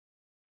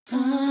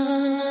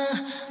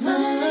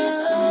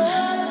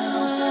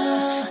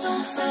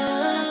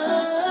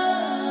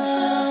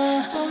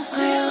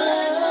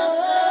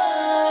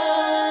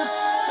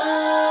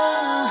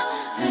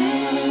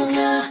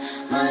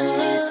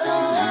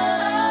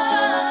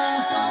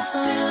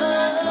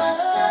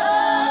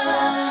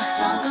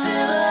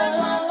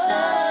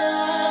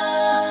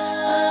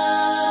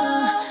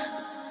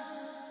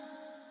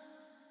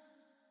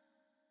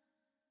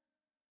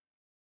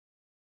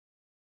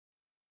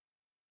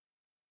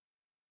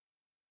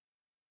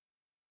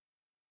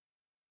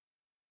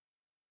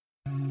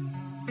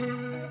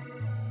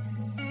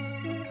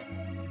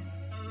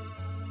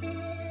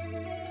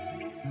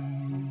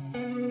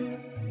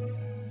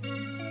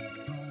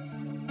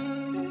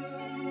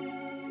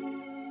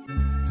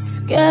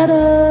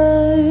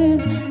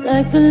Scattered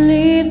like the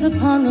leaves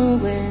upon the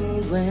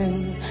wind,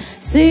 when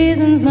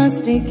seasons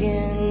must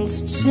begin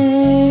to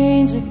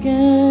change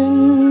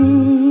again.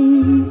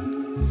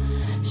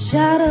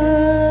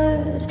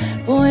 Shattered,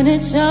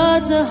 pointed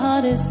shards, her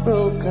heart is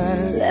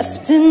broken,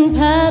 left in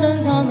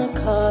patterns on the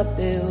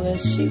carpet where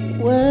she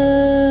wept.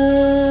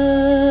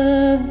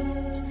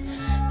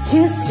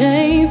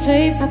 Tear-stained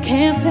face, I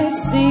can't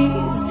face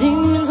these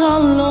demons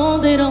all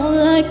alone, they don't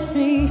like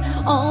me.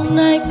 All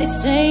night they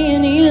stay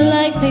and eat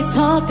like they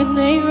talk and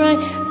they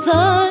write.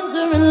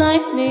 Thunder and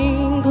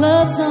lightning,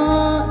 gloves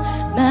on,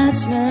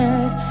 match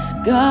made.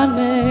 God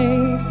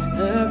makes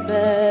her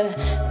bed.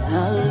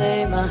 I'll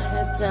lay my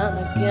head down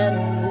again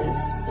in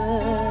this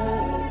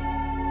bed.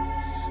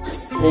 I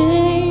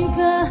think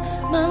I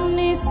might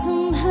need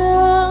some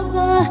help.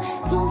 I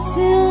don't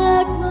feel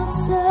like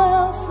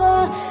myself. I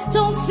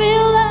don't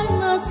feel like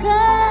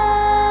myself.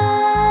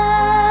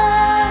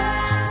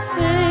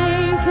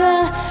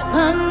 I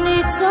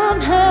need some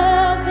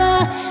help.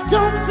 I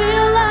don't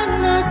feel like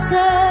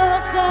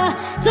myself. I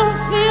don't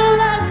feel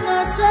like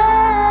myself.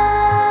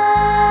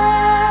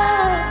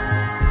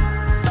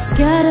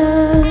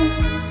 Scattered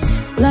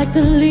like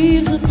the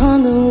leaves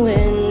upon the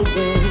wind,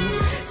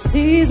 when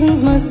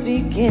seasons must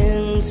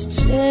begin to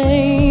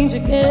change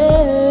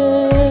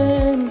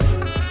again.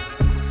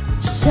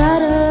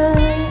 Shattered,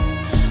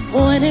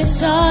 pointed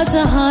shards,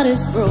 her heart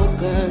is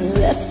broken,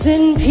 left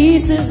in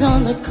pieces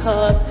on the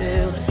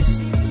carpet.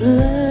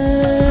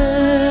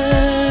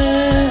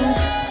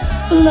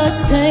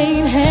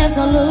 Blood-stained hands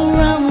all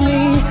around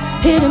me,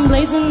 hidden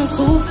blades in a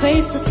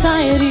two-faced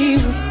society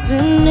with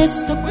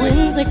sinister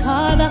grins. They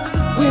carve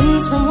out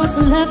wins from what's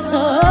left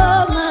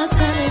of my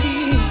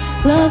sanity.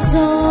 Gloves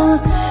on,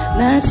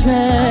 match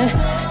made.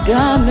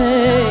 God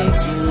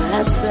makes you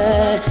last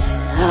bed.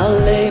 I'll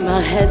lay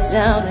my head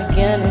down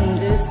again in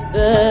this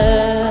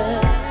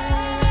bed.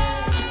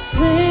 I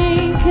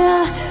think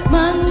I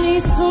might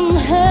need some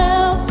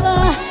help. I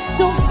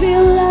don't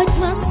feel like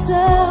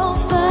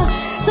myself. I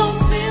don't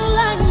feel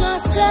like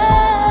myself.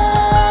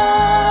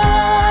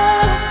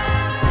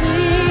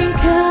 Think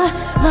I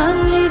might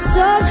need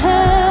some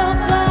help.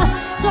 I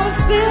don't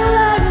feel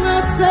like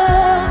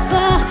myself. I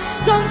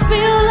don't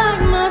feel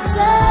like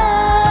myself.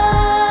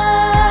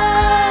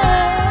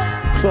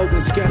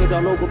 Clothing scattered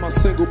all over my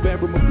single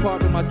bedroom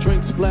apartment. My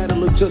drink splatter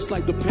look just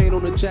like the paint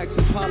on a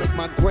Jackson Pollock.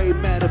 My gray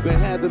matter been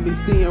having me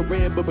seeing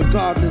red, but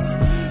regardless,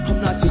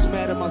 I'm not just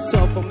mad at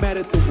myself, I'm mad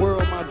at the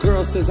world. My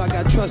girl says I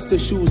got trust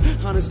issues.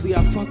 Honestly,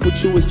 I fuck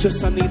with you. It's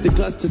just I need the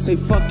guts to say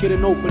fuck it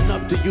and open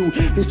up to you.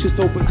 It's just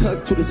open cuts,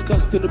 too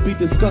disgusting to be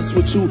discussed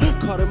with you.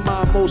 Caught in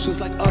my emotions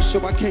like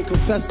Usher, I can't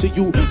confess to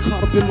you.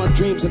 Caught up in my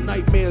dreams and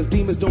nightmares.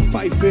 Demons don't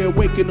fight fair.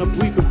 Waking up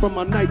reaping from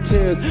my night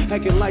tears.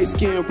 Acting light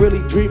skinned,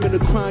 really dreaming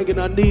of crying. And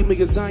I need me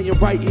a Zion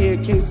right here.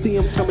 Can't see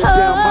him coming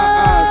down my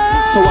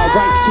eyes, so I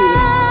write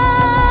tears.